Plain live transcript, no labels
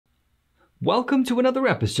Welcome to another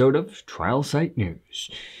episode of Trial Site News.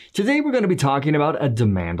 Today we're going to be talking about a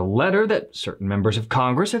demand letter that certain members of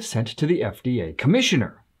Congress have sent to the FDA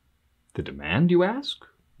Commissioner. The demand, you ask?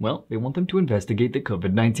 Well, they want them to investigate the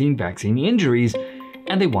COVID-19 vaccine injuries,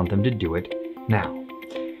 and they want them to do it now.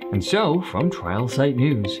 And so, from Trial Site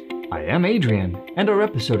News, I am Adrian, and our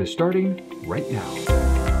episode is starting right now.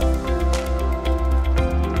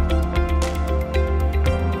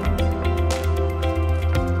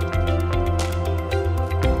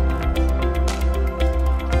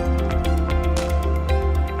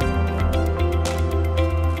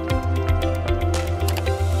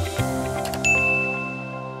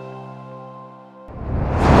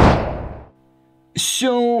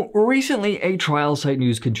 So, recently a Trial Site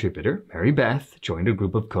News contributor, Mary Beth, joined a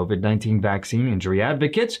group of COVID-19 vaccine injury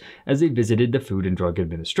advocates as they visited the Food and Drug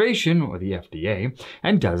Administration, or the FDA,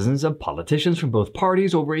 and dozens of politicians from both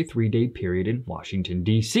parties over a 3-day period in Washington,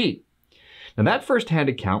 D.C. Now, that first-hand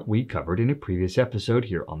account we covered in a previous episode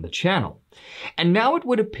here on the channel. And now it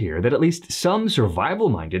would appear that at least some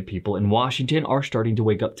survival-minded people in Washington are starting to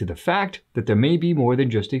wake up to the fact that there may be more than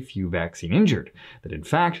just a few vaccine injured, that in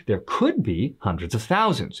fact there could be hundreds of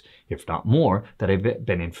thousands, if not more, that have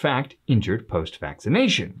been in fact injured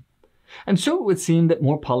post-vaccination. And so it would seem that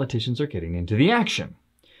more politicians are getting into the action.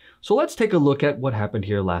 So let's take a look at what happened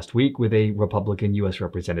here last week with a Republican U.S.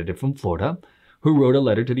 representative from Florida, who wrote a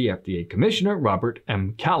letter to the FDA Commissioner Robert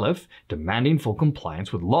M. Califf demanding full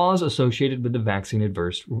compliance with laws associated with the vaccine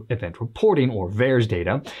adverse event reporting, or VAERS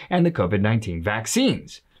data, and the COVID-19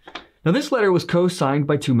 vaccines. Now, this letter was co-signed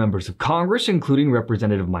by 2 members of Congress, including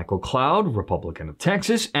Representative Michael Cloud, Republican of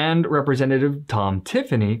Texas, and Representative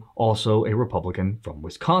Tiffany, also a Republican from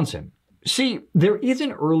Wisconsin. See, there is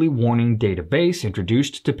an early warning database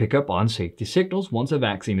introduced to pick up on safety signals once a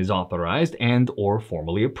vaccine is authorized and/or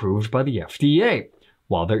formally approved by the FDA.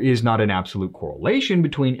 While there is not an absolute correlation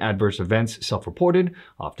between adverse events self-reported,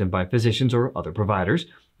 often by physicians or other providers,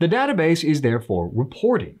 the database is therefore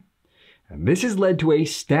reporting. And this has led to a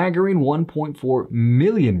staggering 1.4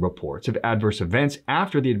 million reports of adverse events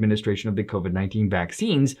after the administration of the COVID-19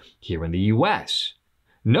 vaccines here in the U.S.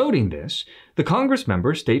 Noting this, the Congress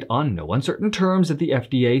members state on no uncertain terms that the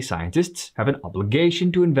FDA scientists have an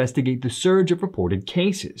obligation to investigate the surge of reported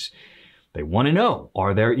cases. They want to know,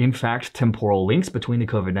 are there in fact temporal links between the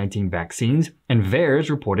COVID-19 vaccines and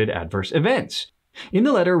VAERS reported adverse events? In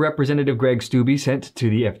the letter Representative Steube sent to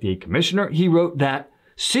the FDA Commissioner, he wrote that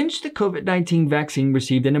since the COVID-19 vaccine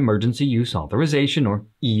received an emergency use authorization, or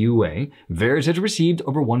EUA, VAERS has received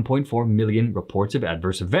over 1.4 million reports of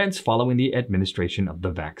adverse events following the administration of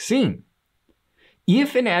the vaccine.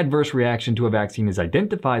 If an adverse reaction to a vaccine is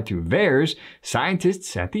identified through VAERS,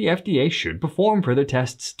 scientists at the FDA should perform further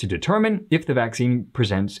tests to determine if the vaccine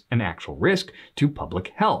presents an actual risk to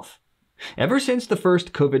public health. Ever since the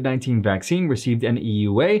first COVID-19 vaccine received an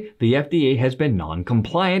EUA, the FDA has been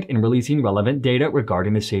non-compliant in releasing relevant data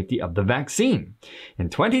regarding the safety of the vaccine.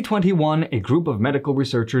 In 2021, a group of medical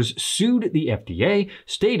researchers sued the FDA,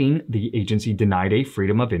 stating the agency denied a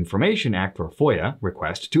Freedom of Information Act, or FOIA,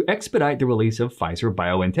 request to expedite the release of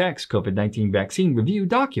Pfizer-BioNTech's COVID-19 vaccine review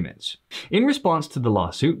documents. In response to the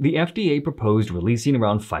lawsuit, the FDA proposed releasing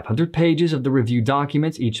around 500 pages of the review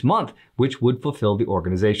documents each month, which would fulfill the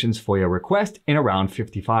organization's FOIA request in around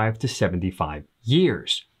 55 to 75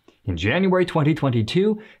 years. In January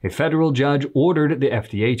 2022, a federal judge ordered the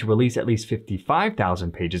FDA to release at least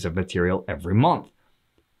 55,000 pages of material every month.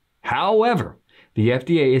 However, the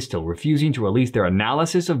FDA is still refusing to release their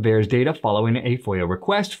analysis of VAERS data following a FOIA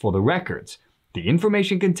request for the records. The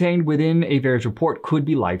information contained within a VAERS report could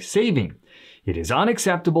be life-saving. It is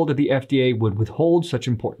unacceptable that the FDA would withhold such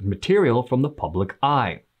important material from the public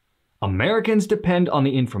eye. Americans depend on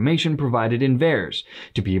the information provided in VAERS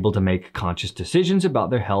to be able to make conscious decisions about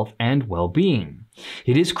their health and well-being.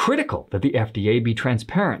 It is critical that the FDA be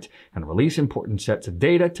transparent and release important sets of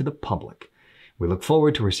data to the public. We look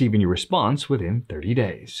forward to receiving your response within 30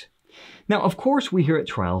 days. Now, of course, we here at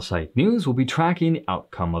Trial Site News will be tracking the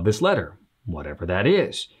outcome of this letter, whatever that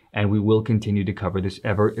is, and we will continue to cover this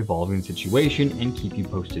ever-evolving situation and keep you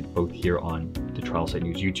posted both here on the Trial Site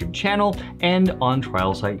News YouTube channel and on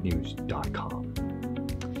trialsitenews.com.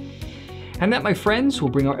 And that, my friends, will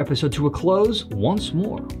bring our episode to a close once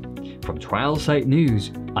more. From Trial Site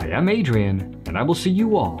News, I am Adrian, and I will see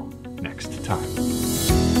you all next time.